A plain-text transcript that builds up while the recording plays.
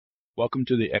Welcome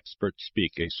to the Experts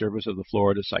Speak, a service of the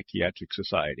Florida Psychiatric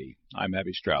Society. I'm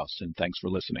Abby Strauss, and thanks for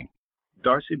listening.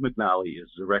 Darci McNally is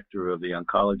Director of the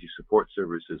Oncology Support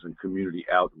Services and Community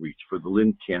Outreach for the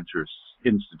Lynn Cancer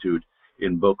Institute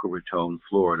in Boca Raton,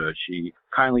 Florida. She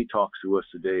kindly talks to us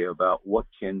today about what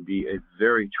can be a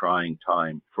very trying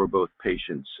time for both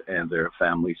patients and their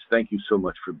families. Thank you so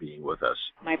much for being with us.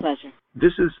 My pleasure.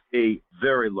 This is a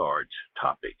very large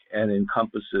topic and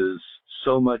encompasses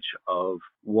so much of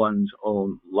one's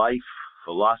own life,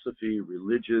 philosophy,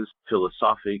 religious,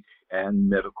 philosophic, and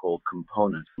medical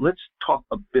components. Let's talk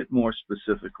a bit more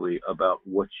specifically about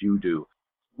what you do.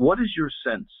 What is your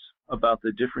sense about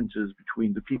the differences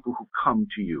between the people who come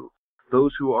to you,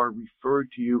 those who are referred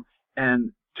to you,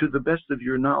 and to the best of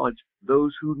your knowledge,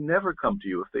 those who never come to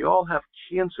you? If they all have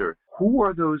cancer, who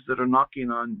are those that are knocking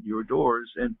on your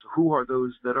doors and who are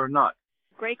those that are not?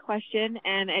 Great question,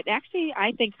 and it actually,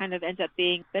 I think, kind of ends up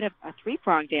being a bit of a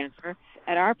three-pronged answer.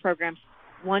 At our programs,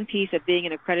 one piece of being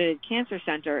an accredited cancer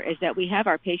center is that we have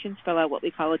our patients fill out what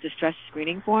we call a distress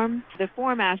screening form. The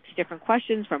form asks different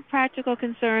questions from practical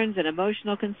concerns and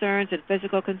emotional concerns and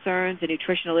physical concerns and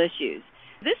nutritional issues.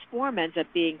 This form ends up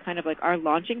being kind of like our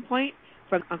launching point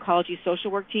from oncology social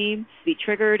work team to be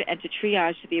triggered and to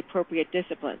triage to the appropriate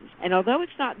disciplines. And although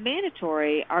it's not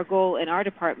mandatory, our goal in our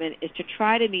department is to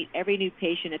try to meet every new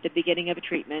patient at the beginning of a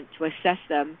treatment to assess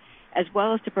them, as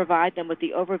well as to provide them with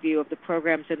the overview of the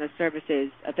programs and the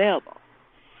services available.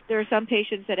 There are some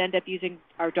patients that end up using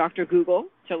our Dr. Google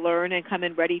to learn and come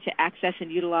in ready to access and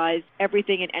utilize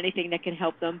everything and anything that can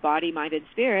help them, body, mind, and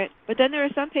spirit. But then there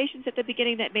are some patients at the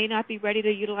beginning that may not be ready to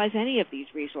utilize any of these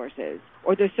resources,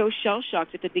 or they're so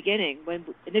shell-shocked at the beginning when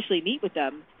we initially meet with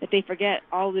them that they forget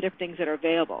all the different things that are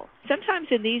available. Sometimes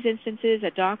in these instances,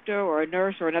 a doctor or a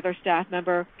nurse or another staff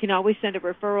member can always send a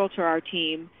referral to our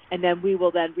team, and then we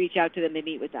will then reach out to them and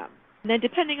meet with them. And then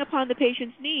depending upon the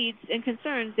patient's needs and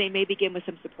concerns, they may begin with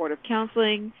some supportive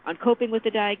counseling on coping with the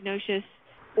diagnosis,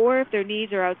 or if their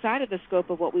needs are outside of the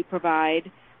scope of what we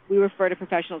provide, we refer to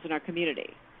professionals in our community.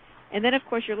 And then, of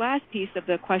course, your last piece of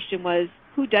the question was,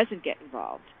 who doesn't get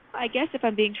involved? I guess if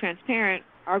I'm being transparent,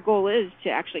 our goal is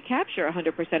to actually capture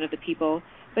 100% of the people,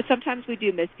 but sometimes we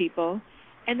do miss people.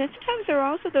 And then sometimes there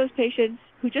are also those patients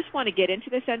who just want to get into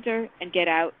the center and get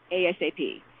out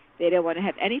ASAP. They don't want to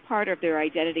have any part of their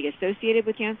identity associated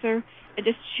with cancer and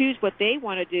just choose what they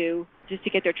want to do just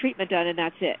to get their treatment done, and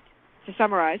that's it. To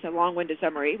summarize, a long-winded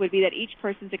summary would be that each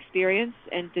person's experience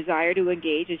and desire to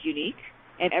engage is unique,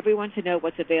 and everyone to know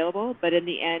what's available, but in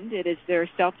the end, it is their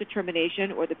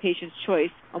self-determination or the patient's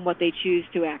choice on what they choose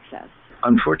to access.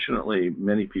 Unfortunately,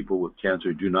 many people with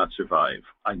cancer do not survive.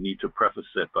 I need to preface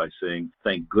that by saying,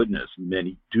 thank goodness,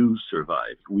 many do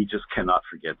survive. We just cannot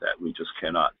forget that. We just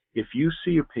cannot. If you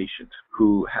see a patient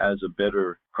who has a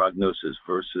better prognosis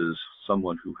versus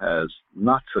someone who has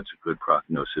not such a good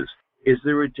prognosis, is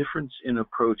there a difference in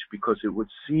approach? Because it would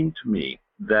seem to me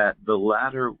that the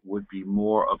latter would be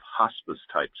more of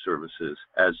hospice-type services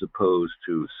as opposed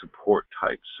to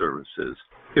support-type services.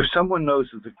 If someone knows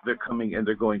that they're coming and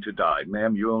they're going to die,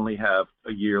 ma'am, you only have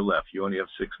a year left, you only have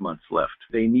 6 months left,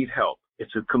 they need help.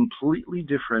 It's a completely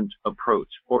different approach.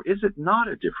 Or is it not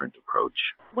a different approach?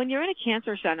 When you're in a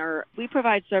cancer center, we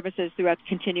provide services throughout the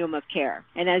continuum of care.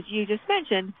 And as you just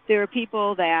mentioned, there are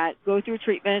people that go through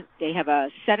treatment, they have a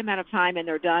set amount of time and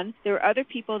they're done. There are other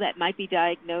people that might be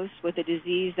diagnosed with a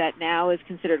disease that now is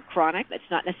considered chronic. It's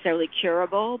not necessarily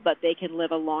curable, but they can live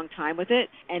a long time with it.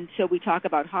 And so we talk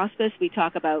about hospice, we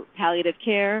talk about palliative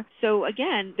care. So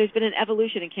again, there's been an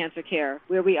evolution in cancer care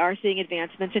where we are seeing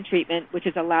advancements in treatment, which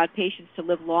has allowed patients to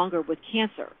live longer with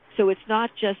cancer. So it's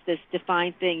not just this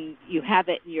defined thing, you have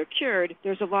it and you're cured.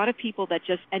 There's a lot of people that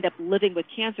just end up living with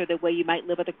cancer the way you might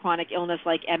live with a chronic illness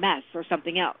like MS or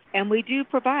something else. And we do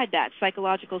provide that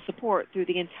psychological support through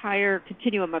the entire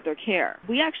continuum of their care.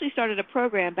 We actually started a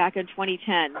program back in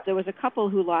 2010. There was a couple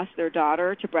who lost their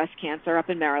daughter to breast cancer up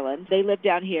in Maryland. They lived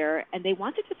down here, and they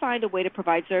wanted to find a way to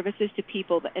provide services to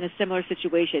people in a similar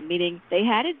situation, meaning they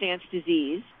had advanced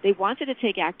disease, they wanted to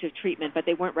take active treatment, but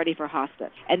they weren't ready for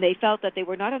hospice. And they felt that they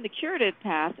were not on the curative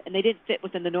path, and they didn't fit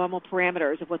within the normal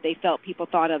parameters of what they felt people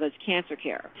thought of as cancer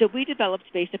care. So we developed,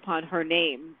 based upon her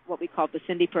name, what we called the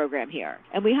Cindy program here.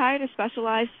 And we hired a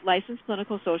specialized licensed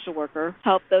clinical social worker,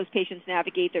 help those patients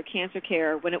navigate their cancer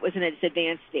care when it was in its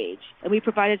advanced stage. And we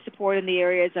provided support in the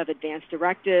areas of advanced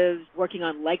directives, working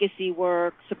on legacy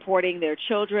work, supporting their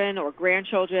children or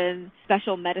grandchildren,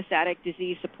 special metastatic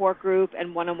disease support group,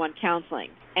 and one-on-one counseling.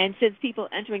 And since people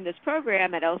entering this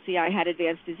program at LCI had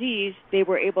advanced disease, they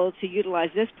were able to utilize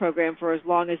this program for as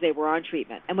long as they were on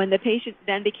treatment. And when the patient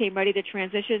then became ready to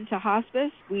transition to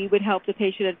hospice, we would help the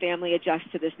patient and family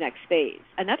adjust to this next phase.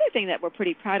 Another thing that we're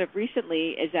pretty proud of recently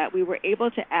is that we were able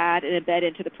to add and embed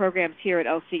into the programs here at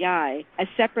LCI a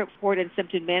separate support and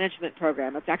symptom management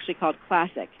program. It's actually called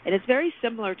Classic. And it's very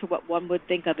similar to what one would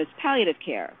think of as palliative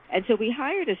care. And so we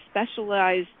hired a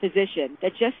specialized physician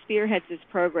that just spearheads this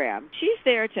program. She's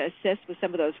there to assist with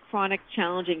some of those chronic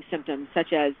challenging symptoms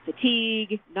such as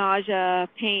fatigue, nausea,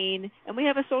 pain, and we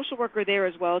have a social worker there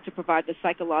as well to provide the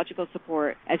psychological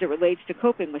support as it relates to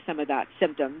coping with some of that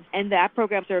symptoms. And that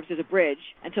program serves as a bridge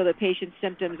until the patient's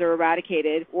symptoms are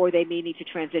eradicated or they may need to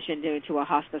transition into a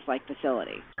hospice-like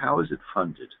facility. How is it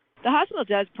funded? The hospital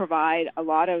does provide a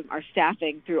lot of our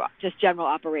staffing through just general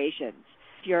operations.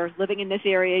 If you're living in this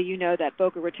area, you know that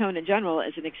Boca Raton in general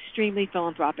is an extremely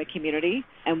philanthropic community,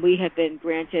 and we have been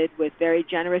granted with very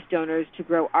generous donors to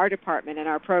grow our department and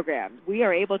our program. We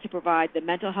are able to provide the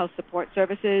mental health support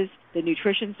services, the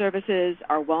nutrition services,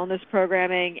 our wellness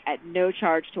programming at no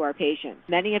charge to our patients.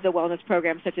 Many of the wellness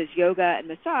programs, such as yoga and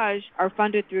massage, are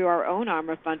funded through our own arm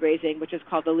of fundraising, which is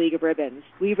called the League of Ribbons.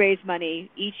 We raise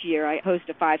money each year. I host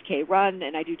a 5K run,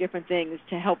 and I do different things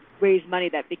to help raise money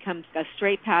that becomes a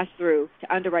straight pass-through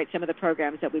to underwrite some of the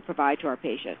programs that we provide to our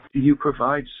patients. Do you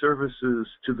provide services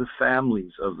to the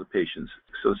families of the patients?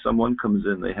 So someone comes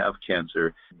in, they have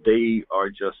cancer, they are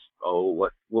just,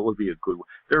 what would be a good one?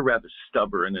 They're rather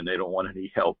stubborn and they don't want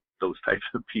any help, those types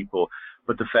of people,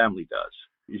 but the family does.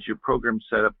 Is your program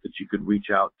set up that you could reach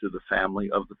out to the family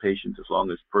of the patient as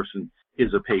long as the person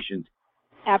is a patient?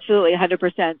 Absolutely,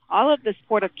 100%. All of the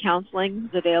supportive counseling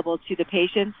is available to the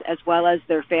patients as well as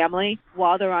their family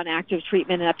while they're on active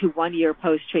treatment and up to 1 year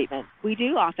post-treatment. We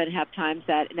do often have times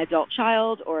that an adult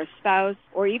child or a spouse,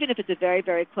 or even if it's a very,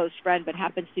 very close friend but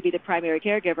happens to be the primary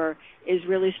caregiver, is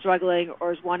really struggling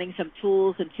or is wanting some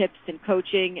tools and tips and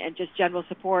coaching and just general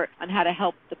support on how to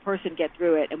help the person get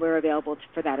through it, and we're available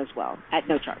for that as well at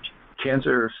no charge.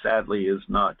 Cancer, sadly, is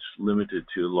not limited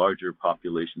to larger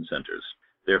population centers.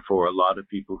 Therefore, a lot of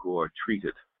people who are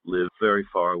treated live very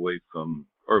far away from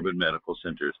urban medical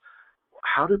centers.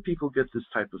 How do people get this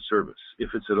type of service, if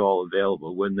it's at all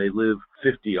available, when they live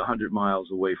 50, 100 miles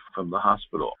away from the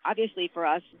hospital? Obviously, for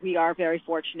us, we are very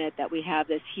fortunate that we have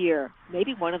this here.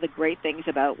 Maybe one of the great things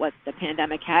about what the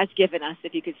pandemic has given us,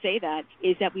 if you could say that,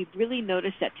 is that we've really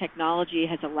noticed that technology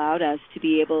has allowed us to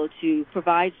be able to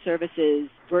provide services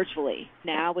virtually.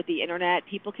 Now with the internet,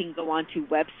 people can go onto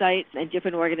websites and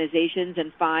different organizations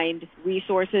and find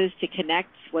resources to connect,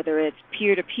 whether it's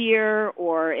peer-to-peer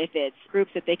or if it's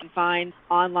groups that they can find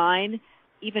online.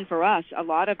 Even for us, a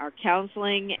lot of our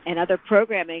counseling and other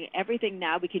programming, everything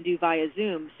now we can do via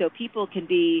Zoom. So people can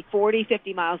be 40,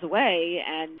 50 miles away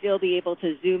and still be able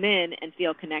to Zoom in and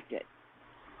feel connected.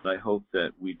 I hope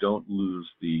that we don't lose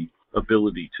the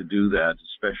ability to do that,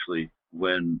 especially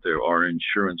when there are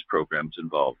insurance programs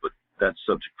involved, but that's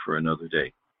subject for another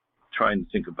day. Trying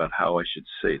to think about how I should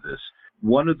say this.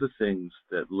 One of the things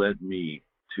that led me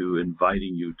to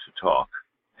inviting you to talk,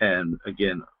 and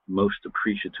again, most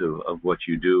appreciative of what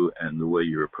you do and the way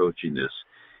you're approaching this,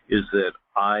 is that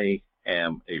I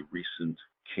am a recent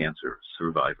cancer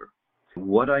survivor.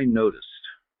 What I noticed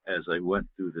as I went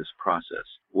through this process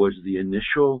was the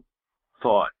initial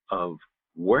thought of,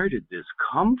 where did this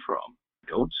come from?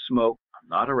 Don't smoke. I'm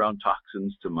not around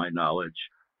toxins to my knowledge.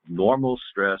 Normal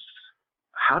stress.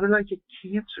 How did I get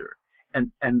cancer?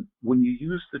 And when you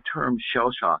use the term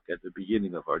shell shock at the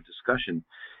beginning of our discussion,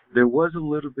 there was a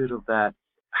little bit of that.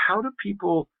 How do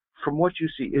people, from what you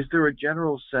see, is there a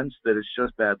general sense that it's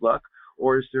just bad luck?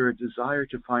 Or is there a desire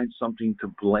to find something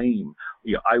to blame?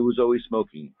 I was always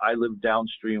smoking. I lived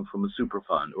downstream from a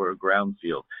Superfund or a ground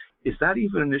field. Is that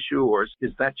even an issue, or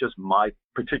is that just my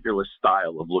particular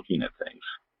style of looking at things?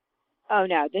 Oh,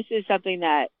 no. This is something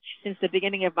that, since the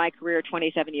beginning of my career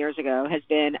 27 years ago, has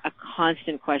been a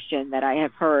constant question that I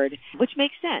have heard, which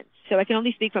makes sense. So I can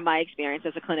only speak from my experience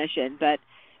as a clinician, but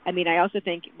I also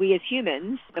think we as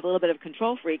humans have a little bit of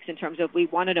control freaks in terms of we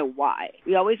want to know why.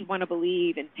 We always want to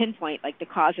believe and pinpoint like the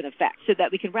cause and effect so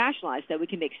that we can rationalize, that we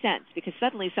can make sense, because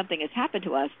suddenly something has happened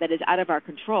to us that is out of our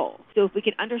control. So if we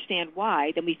can understand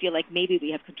why, then we feel like maybe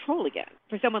we have control again.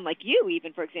 For someone like you,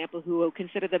 even, for example, who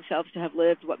consider themselves to have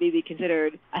lived what may be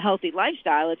considered a healthy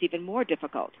lifestyle, it's even more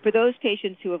difficult. For those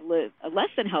patients who have lived a less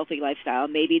than healthy lifestyle,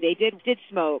 maybe they did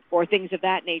smoke or things of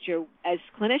that nature, as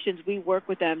clinicians, we work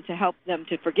with them to help them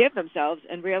to forgive themselves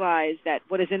and realize that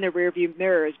what is in their rearview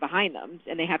mirror is behind them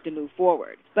and they have to move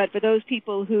forward. But for those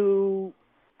people who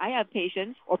I have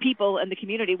patients or people in the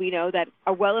community we know that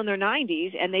are well in their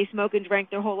 90s and they smoke and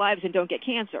drink their whole lives and don't get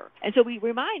cancer. And so we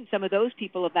remind some of those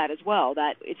people of that as well,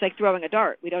 that it's like throwing a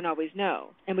dart. We don't always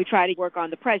know. And we try to work on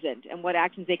the present and what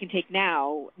actions they can take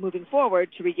now moving forward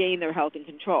to regain their health and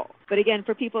control. But again,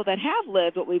 for people that have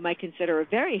lived what we might consider a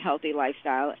very healthy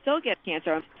lifestyle, still get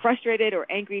cancer, a frustrated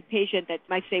or angry patient that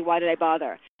might say, why did I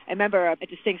bother? I remember a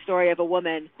distinct story of a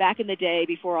woman back in the day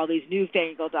before all these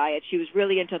newfangled diets. She was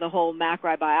really into the whole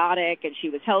macrobiotic, and she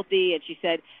was healthy, and she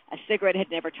said a cigarette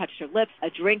had never touched her lips, a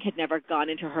drink had never gone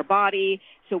into her body.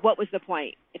 So what was the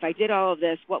point? If I did all of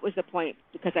this, what was the point?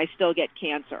 Because I still get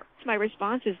cancer. My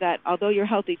response is that although your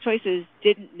healthy choices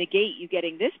didn't negate you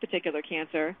getting this particular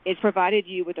cancer, it's provided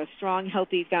you with a strong,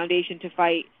 healthy foundation to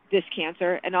fight this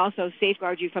cancer and also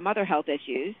safeguard you from other health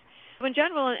issues. In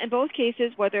general, in both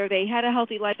cases, whether they had a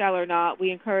healthy lifestyle or not, we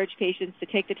encourage patients to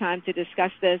take the time to discuss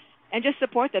this and just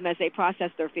support them as they process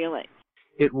their feelings.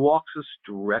 It walks us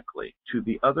directly to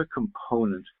the other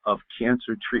component of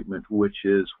cancer treatment, which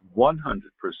is 100%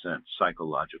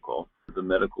 psychological. The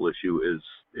medical issue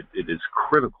it is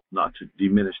critical not to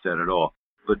diminish that at all,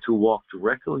 but to walk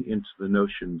directly into the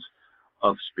notions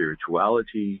of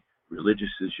spirituality, religious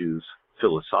issues,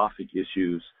 philosophic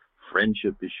issues,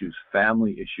 friendship issues,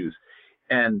 family issues.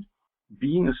 And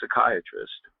being a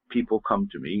psychiatrist, people come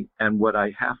to me, and what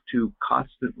I have to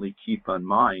constantly keep in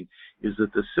mind is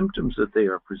that the symptoms that they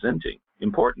are presenting,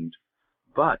 important,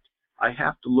 but I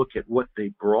have to look at what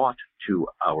they brought to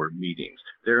our meetings,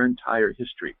 their entire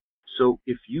history. So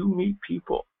if you meet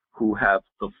people who have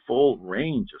the full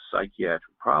range of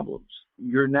psychiatric problems,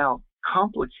 you're now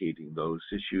complicating those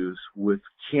issues with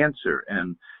cancer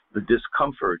and the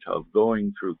discomfort of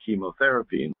going through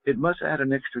chemotherapy. It must add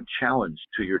an extra challenge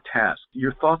to your task.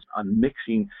 Your thoughts on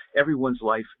mixing everyone's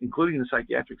life, including the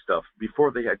psychiatric stuff,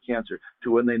 before they had cancer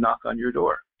to when they knock on your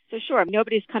door. So sure,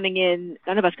 nobody's coming in,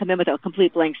 none of us come in with a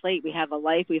complete blank slate. We have a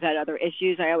life, we've had other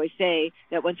issues. I always say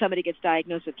that when somebody gets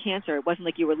diagnosed with cancer, it wasn't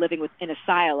like you were living in a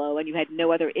silo and you had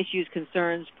no other issues,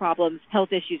 concerns, problems, health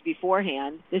issues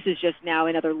beforehand. This is just now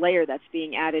another layer that's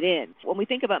being added in. When we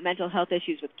think about mental health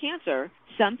issues with cancer,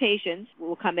 some patients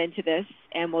will come into this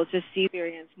and will just see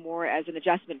experience more as an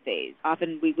adjustment phase.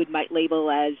 Often we might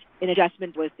label as an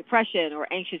adjustment with depression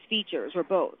or anxious features or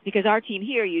both, because our team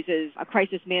here uses a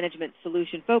crisis management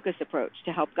solution focused approach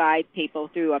to help guide people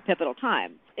through a pivotal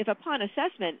time. If upon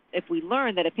assessment, if we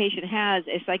learn that a patient has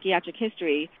a psychiatric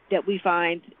history that we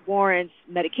find warrants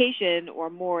medication or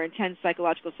more intense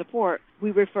psychological support,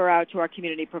 we refer out to our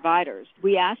community providers.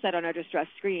 We ask that on our distress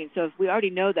screen. So if we already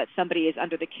know that somebody is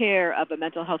under the care of a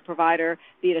mental health provider,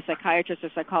 be it a psychiatrist or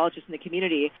psychologist in the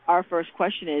community, our first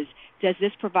question is, does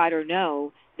this provider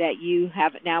know that you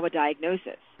have now a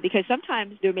diagnosis? Because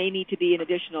sometimes there may need to be an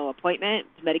additional appointment.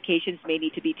 Medications may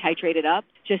need to be titrated up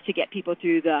just to get people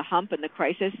through the hump and the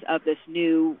crisis of this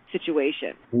new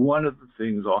situation. One of the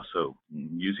things also,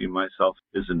 using myself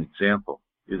as an example,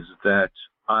 is that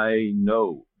I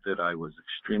know that I was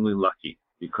extremely lucky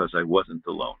because I wasn't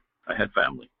alone. I had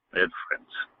family. I had friends.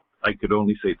 I could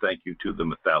only say thank you to them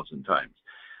 1,000 times.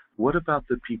 What about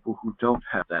the people who don't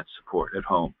have that support at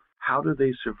home? How do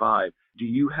they survive? Do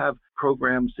you have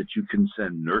programs that you can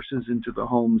send nurses into the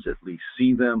homes, at least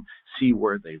see them, see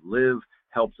where they live,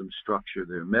 help them structure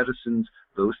their medicines,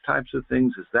 those types of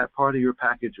things? Is that part of your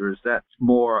package, or is that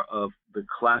more of the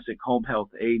classic home health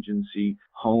agency,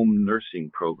 home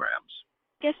nursing programs?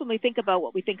 I guess when we think about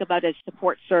what we think about as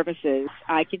support services,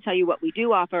 I can tell you what we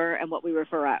do offer and what we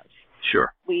refer out.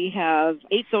 Sure. We have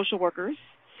 8 social workers,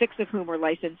 6 of whom are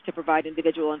licensed to provide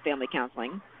individual and family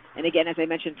counseling. And again, as I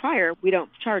mentioned prior, we don't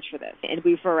charge for this. And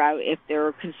we refer out if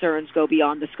their concerns go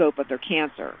beyond the scope of their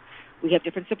cancer. We have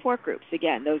different support groups.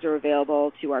 Again, those are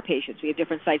available to our patients. We have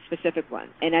different site-specific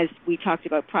ones. And as we talked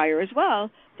about prior as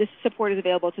well, this support is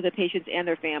available to the patients and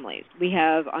their families. We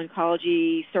have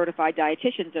oncology-certified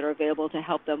dietitians that are available to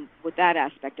help them with that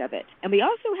aspect of it. And we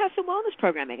also have some wellness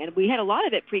programming. And we had a lot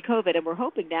of it pre-COVID, and we're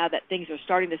hoping now that things are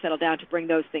starting to settle down to bring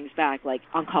those things back, like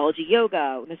oncology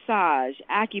yoga, massage,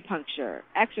 acupuncture,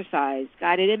 exercise,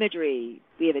 guided imagery.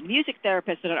 We have a music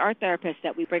therapist and an art therapist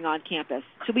that we bring on campus.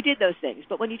 So we did those things.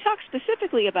 But when you talk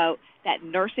specifically about that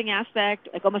nursing aspect,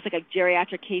 like almost like a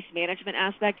geriatric case management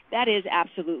aspect, that is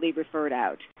absolutely referred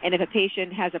out. And if a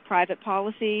patient has a private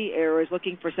policy or is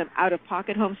looking for some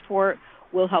out-of-pocket home support,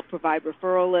 we'll help provide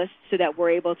referral lists so that we're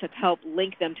able to help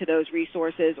link them to those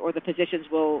resources, or the physicians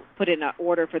will put in an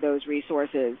order for those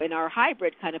resources. In our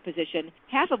hybrid kind of position,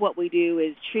 half of what we do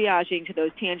is triaging to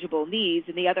those tangible needs,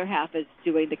 and the other half is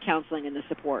doing the counseling and the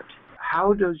support.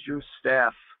 How does your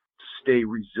staff stay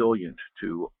resilient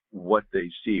to what they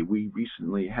see. We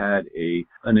recently had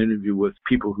an interview with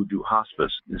people who do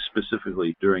hospice,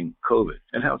 specifically during COVID,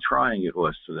 and how trying it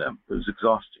was to them. It was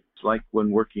exhausting. It's like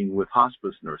when working with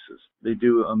hospice nurses. They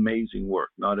do amazing work.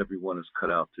 Not everyone is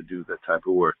cut out to do that type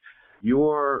of work.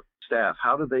 Your staff,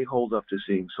 how do they hold up to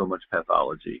seeing so much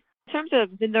pathology? In terms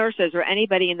of the nurses or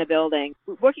anybody in the building,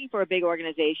 working for a big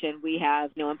organization, we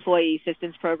have, employee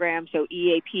assistance programs. So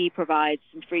EAP provides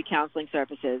some free counseling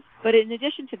services. But in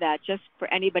addition to that, just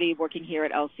for anybody working here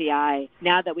at LCI,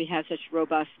 now that we have such a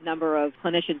robust number of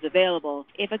clinicians available,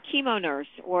 if a chemo nurse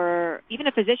or even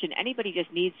a physician, anybody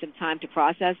just needs some time to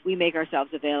process, we make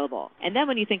ourselves available. And then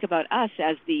when you think about us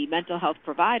as the mental health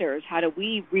providers, how do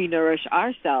we re-nourish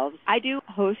ourselves? I do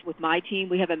host with my team.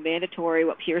 We have a mandatory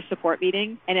peer support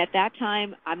meeting. And at that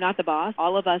time, I'm not the boss.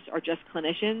 All of us are just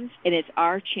clinicians, and it's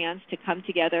our chance to come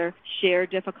together, share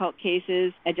difficult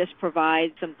cases, and just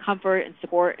provide some comfort and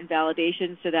support and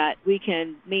validation so that we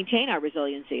can maintain our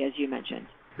resiliency, as you mentioned.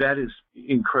 That is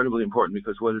incredibly important,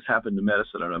 because what has happened to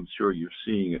medicine, and I'm sure you're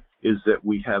seeing it, is that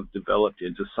we have developed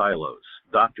into silos.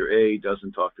 Dr. A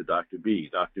doesn't talk to Dr. B.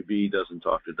 Dr. B doesn't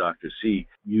talk to Dr. C.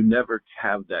 You never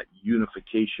have that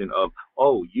unification of,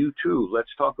 oh, you too, let's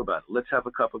talk about it. Let's have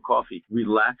a cup of coffee,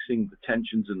 relaxing the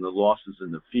tensions and the losses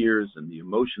and the fears and the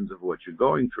emotions of what you're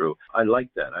going through. I like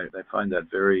that. I find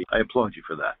that I applaud you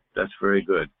for that. That's very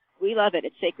good. We love it.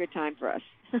 It's sacred time for us.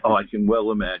 Oh, I can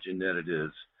well imagine that it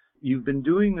is. You've been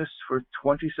doing this for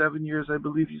 27 years, I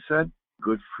believe you said.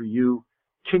 Good for you.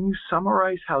 Can you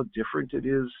summarize how different it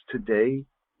is today?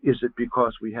 Is it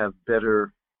because we have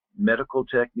better medical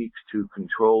techniques to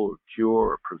control or cure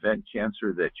or prevent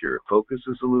cancer that your focus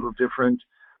is a little different?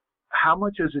 How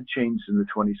much has it changed in the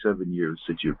 27 years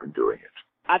that you've been doing it?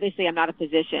 Obviously, I'm not a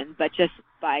physician, but just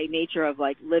by nature of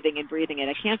living and breathing at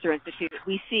a cancer institute,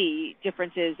 we see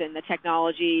differences in the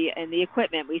technology and the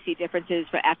equipment. We see differences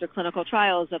after clinical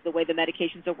trials of the way the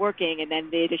medications are working, and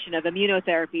then the addition of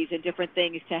immunotherapies and different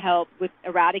things to help with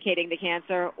eradicating the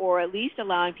cancer, or at least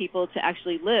allowing people to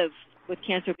actually live with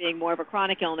cancer being more of a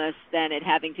chronic illness than it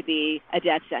having to be a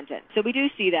death sentence. So we do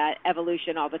see that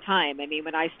evolution all the time. I mean,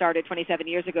 when I started 27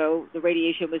 years ago, the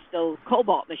radiation was still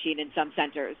cobalt machine in some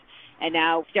centers. And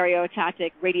now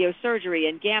stereotactic radiosurgery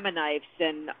and gamma knives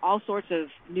and all sorts of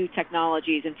new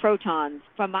technologies and protons.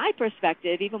 From my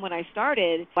perspective, even when I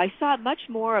started, I saw much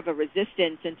more of a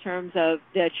resistance in terms of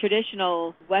the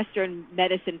traditional Western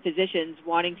medicine physicians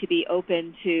wanting to be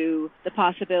open to the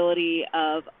possibility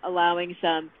of allowing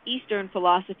some Eastern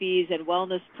philosophies and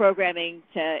wellness programming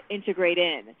to integrate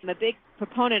in. I'm a big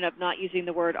proponent of not using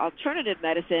the word alternative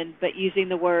medicine, but using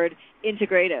the word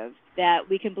integrative, that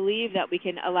we can believe that we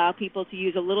can allow people to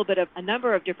use a little bit of a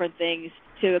number of different things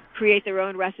to create their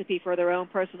own recipe for their own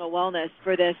personal wellness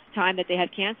for this time that they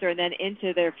had cancer and then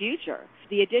into their future.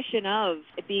 The addition of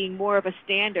it being more of a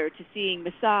standard to seeing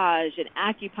massage and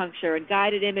acupuncture and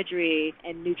guided imagery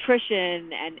and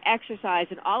nutrition and exercise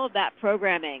and all of that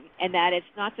programming, and that it's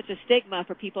not such a stigma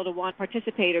for people to want to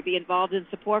participate or be involved in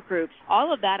support groups.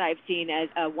 All of that I've seen as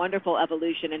a wonderful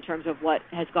evolution in terms of what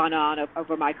has gone on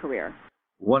over my career.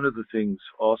 One of the things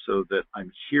also that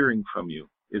I'm hearing from you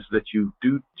is that you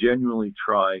do genuinely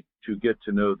try to get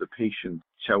to know the patient,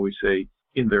 shall we say,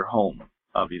 in their home.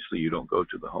 Obviously, you don't go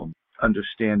to the home.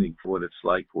 Understanding what it's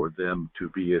like for them to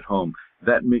be at home.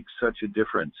 That makes such a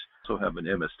difference. I also have an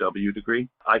M.S.W. degree.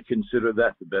 I consider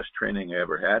that the best training I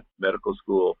ever had. Medical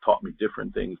school taught me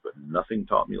different things, but nothing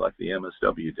taught me like the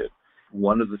M.S.W. did.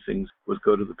 One of the things was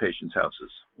go to the patient's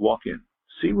houses, walk in,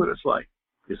 see what it's like.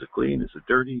 Is it clean? Is it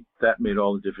dirty? That made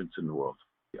all the difference in the world.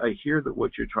 I hear that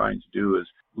what you're trying to do is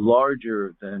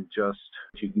larger than just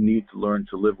you need to learn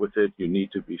to live with it, you need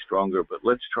to be stronger, but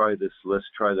let's try this, let's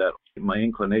try that. My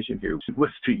inclination here was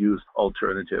to use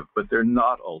alternative, but they're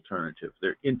not alternative.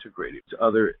 They're integrated to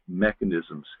other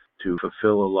mechanisms to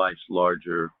fulfill a life's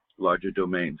larger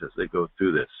domains as they go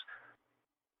through this.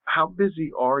 How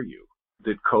busy are you?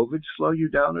 Did COVID slow you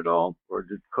down at all, or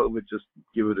did COVID just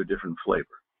give it a different flavor?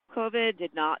 COVID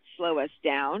did not slow us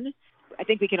down. I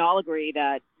think we can all agree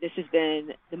that this has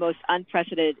been the most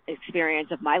unprecedented experience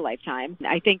of my lifetime.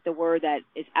 I think the word that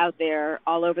is out there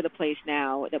all over the place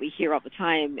now that we hear all the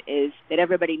time is that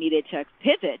everybody needed to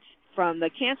pivot. From the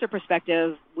cancer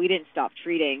perspective, we didn't stop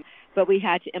treating, but we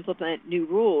had to implement new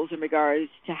rules in regards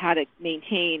to how to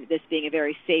maintain this being a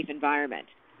very safe environment.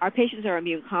 Our patients are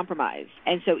immune compromised,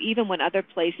 and so even when other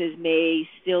places may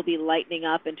still be lightening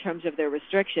up in terms of their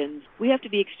restrictions, we have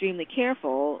to be extremely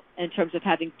careful in terms of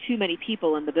having too many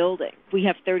people in the building. We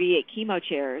have 38 chemo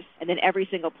chairs, and then every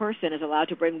single person is allowed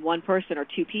to bring one person or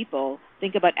two people.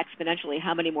 Think about exponentially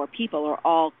how many more people are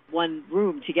all one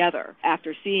room together.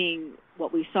 After seeing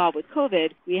what we saw with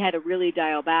COVID, we had to really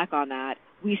dial back on that.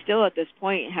 We still at this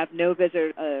point have no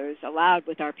visitors allowed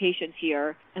with our patients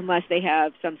here unless they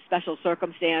have some special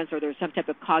circumstance or there's some type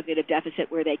of cognitive deficit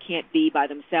where they can't be by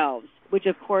themselves, which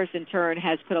of course in turn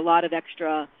has put a lot of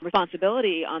extra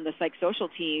responsibility on the psychosocial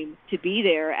team to be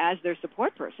there as their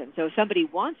support person. So if somebody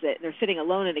wants it and they're sitting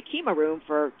alone in a chemo room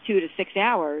for 2 to 6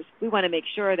 hours, we want to make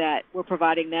sure that we're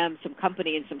providing them some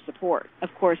company and some support. Of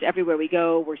course, everywhere we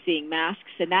go, we're seeing masks,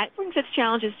 and that brings its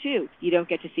challenges too. You don't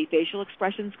get to see facial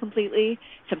expressions completely.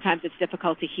 Sometimes it's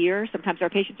difficult to hear. Sometimes our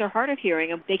patients are hard of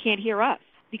hearing and they can't hear us.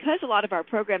 Because a lot of our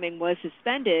programming was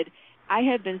suspended, I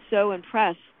have been so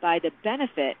impressed by the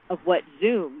benefit of what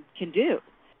Zoom can do.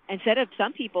 Instead of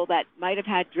some people that might have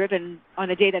had driven on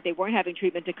a day that they weren't having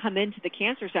treatment to come into the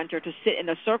cancer center to sit in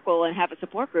a circle and have a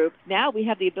support group, now we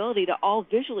have the ability to all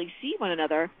visually see one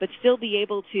another, but still be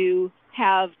able to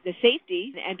have the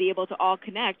safety and be able to all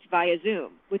connect via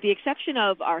Zoom. With the exception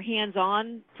of our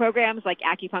hands-on programs like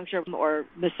acupuncture or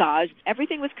massage,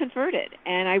 everything was converted.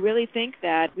 And I really think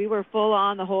that we were full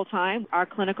on the whole time. Our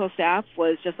clinical staff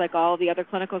was just like all the other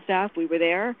clinical staff. We were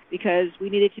there because we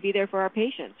needed to be there for our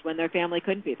patients when their family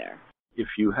couldn't be there. If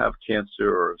you have cancer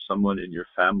or someone in your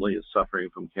family is suffering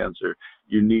from cancer,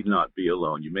 you need not be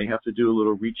alone. You may have to do a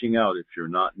little reaching out if you're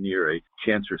not near a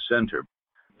cancer center.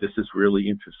 This is really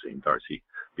interesting, Darci,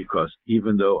 because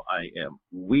even though I am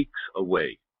weeks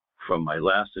away from my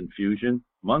last infusion,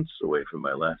 months away from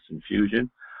my last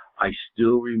infusion, I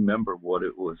still remember what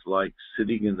it was like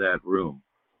sitting in that room,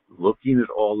 looking at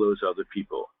all those other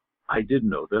people. I didn't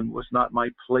know them. It was not my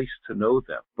place to know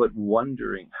them, but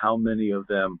wondering how many of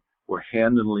them were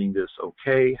handling this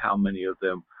okay, how many of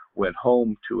them went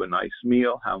home to a nice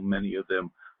meal, how many of them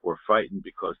were frightened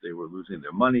because they were losing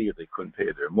their money, or they couldn't pay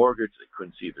their mortgage, they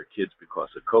couldn't see their kids because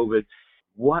of COVID.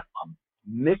 What a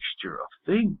mixture of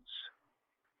things.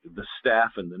 The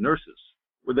staff and the nurses,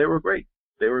 well, they were great.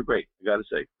 They were great. I got to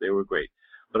say, they were great.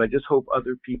 But I just hope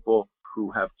other people who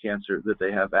have cancer, that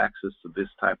they have access to this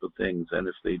type of things. And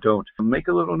if they don't, make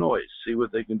a little noise, see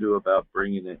what they can do about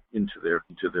bringing it into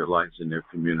their lives and their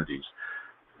communities.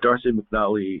 Darci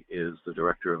McNally is the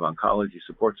Director of Oncology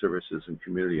Support Services and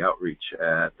Community Outreach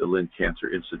at the Lynn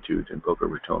Cancer Institute in Boca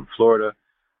Raton, Florida.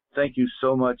 Thank you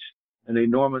so much. An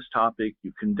enormous topic.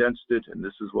 You condensed it, and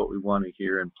this is what we want to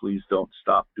hear. And please don't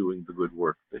stop doing the good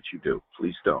work that you do.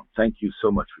 Please don't. Thank you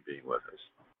so much for being with us.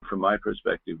 From my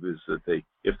perspective is that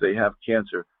if they have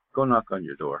cancer, go knock on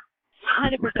your door.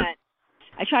 100%.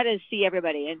 I try to see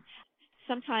everybody, and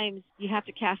sometimes you have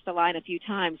to cast the line a few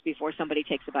times before somebody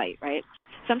takes a bite, right?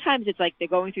 Sometimes it's like they're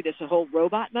going through this whole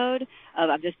robot mode of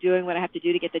I'm just doing what I have to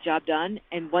do to get the job done.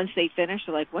 And once they finish,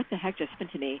 they're like, what the heck just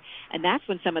happened to me? And that's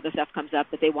when some of the stuff comes up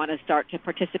that they want to start to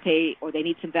participate, or they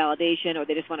need some validation, or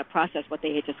they just want to process what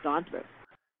they had just gone through.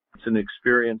 It's an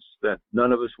experience that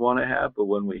none of us want to have, but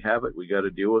when we have it, we got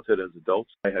to deal with it as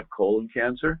adults. I had colon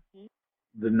cancer.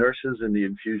 Mm-hmm. The nurses in the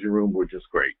infusion room were just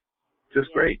great,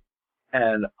 great.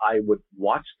 And I would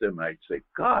watch them and I'd say,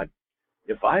 God,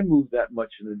 if I move that much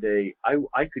in a day,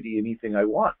 I could eat anything I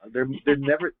want.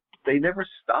 They never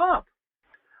stop.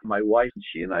 My wife,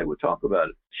 she and I would talk about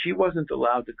it. She wasn't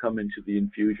allowed to come into the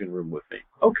infusion room with me.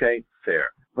 Okay, fair.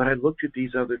 But I looked at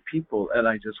these other people and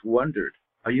I just wondered,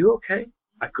 are you okay?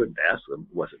 I couldn't ask them.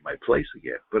 It wasn't my place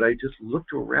again. But I just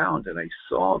looked around and I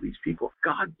saw these people.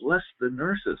 God bless the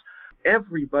nurses.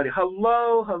 Everybody,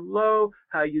 hello,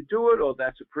 how you doing? Oh,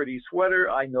 that's a pretty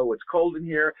sweater. I know it's cold in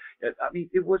here. I mean,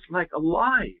 it was like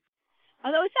alive.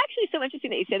 Although it's actually so interesting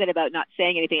that you said that about not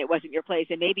saying anything, it wasn't your place,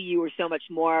 and maybe you were so much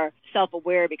more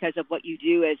self-aware because of what you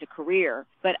do as a career.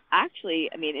 But actually,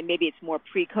 I mean, and maybe it's more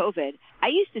pre-COVID, I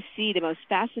used to see the most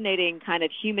fascinating kind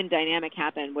of human dynamic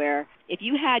happen where if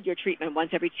you had your treatment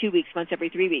once every 2 weeks, once every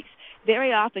 3 weeks,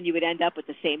 very often you would end up with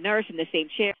the same nurse in the same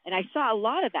chair. And I saw a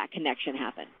lot of that connection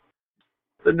happen.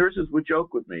 The nurses would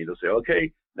joke with me. They'll say,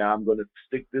 okay, now I'm going to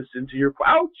stick this into your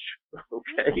pouch.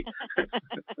 Okay.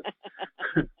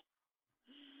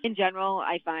 In general,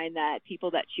 I find that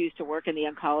people that choose to work in the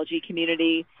oncology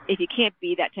community, if you can't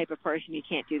be that type of person, you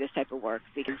can't do this type of work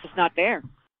because it's not fair.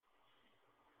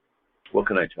 What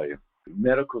can I tell you?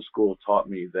 Medical school taught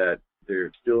me that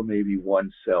there still may be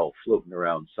one cell floating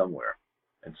around somewhere.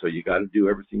 And so you got to do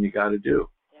everything you got to do.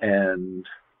 Yeah. And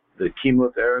the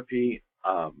chemotherapy,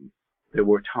 there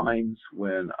were times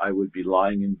when I would be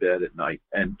lying in bed at night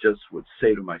and just would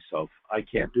say to myself, I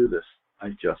can't do this.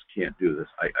 I just can't do this.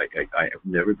 I have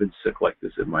never been sick like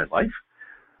this in my life,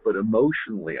 but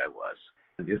emotionally I was.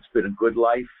 And it's been a good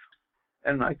life.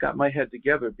 And I got my head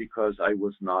together because I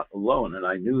was not alone, and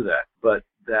I knew that. But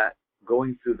that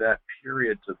going through that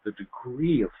period of the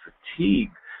degree of fatigue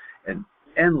and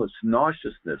endless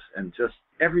nauseousness, and just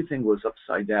everything was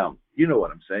upside down. You know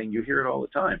what I'm saying. You hear it all the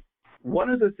time. One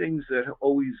of the things that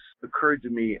always occurred to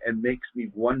me and makes me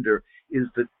wonder is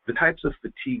the types of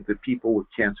fatigue that people with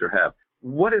cancer have.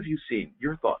 What have you seen?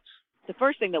 Your thoughts? The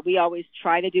first thing that we always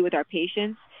try to do with our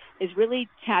patients is really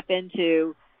tap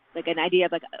into like an idea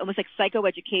of like almost like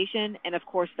psychoeducation and of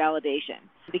course validation,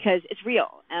 because it's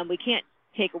real and we can't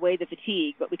take away the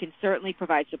fatigue, but we can certainly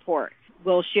provide support.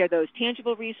 We'll share those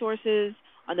tangible resources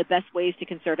on the best ways to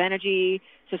conserve energy.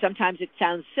 So sometimes it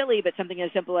sounds silly, but something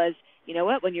as simple as, you know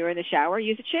what, when you're in the shower,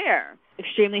 use a chair.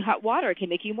 Extremely hot water can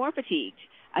make you more fatigued.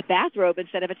 A bathrobe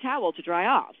instead of a towel to dry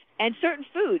off. And certain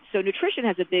foods. So nutrition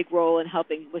has a big role in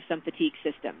helping with some fatigue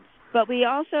systems. But we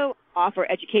also offer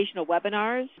educational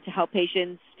webinars to help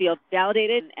patients feel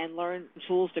validated and learn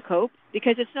tools to cope,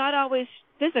 because it's not always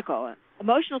physical.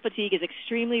 Emotional fatigue is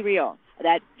extremely real.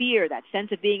 That fear, that sense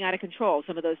of being out of control,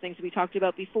 some of those things we talked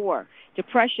about before,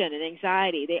 depression and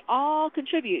anxiety, they all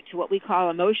contribute to what we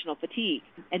call emotional fatigue.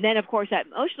 And then, of course, that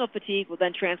emotional fatigue will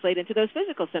then translate into those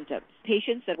physical symptoms.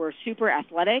 Patients that were super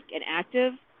athletic and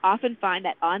active often find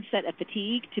that onset of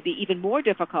fatigue to be even more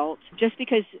difficult just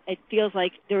because it feels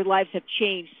like their lives have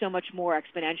changed so much more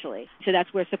exponentially. So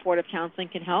that's where supportive counseling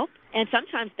can help. And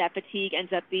sometimes that fatigue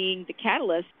ends up being the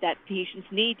catalyst that patients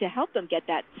need to help them get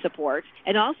that support,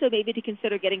 and also maybe to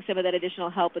consider getting some of that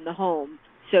additional help in the home.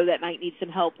 So that might need some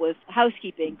help with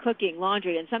housekeeping, cooking,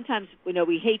 laundry. And sometimes,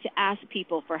 we hate to ask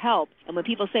people for help. And when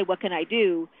people say, what can I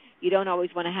do? You don't always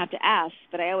want to have to ask.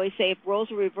 But I always say, if roles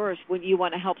are reversed, wouldn't you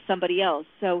want to help somebody else?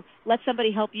 So let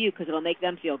somebody help you, because it'll make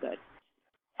them feel good.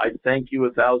 I thank you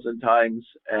 1,000 times.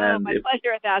 And my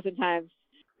pleasure 1,000 times.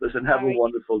 Listen, have a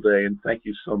wonderful day, and thank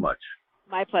you so much.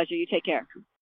 My pleasure. You take care.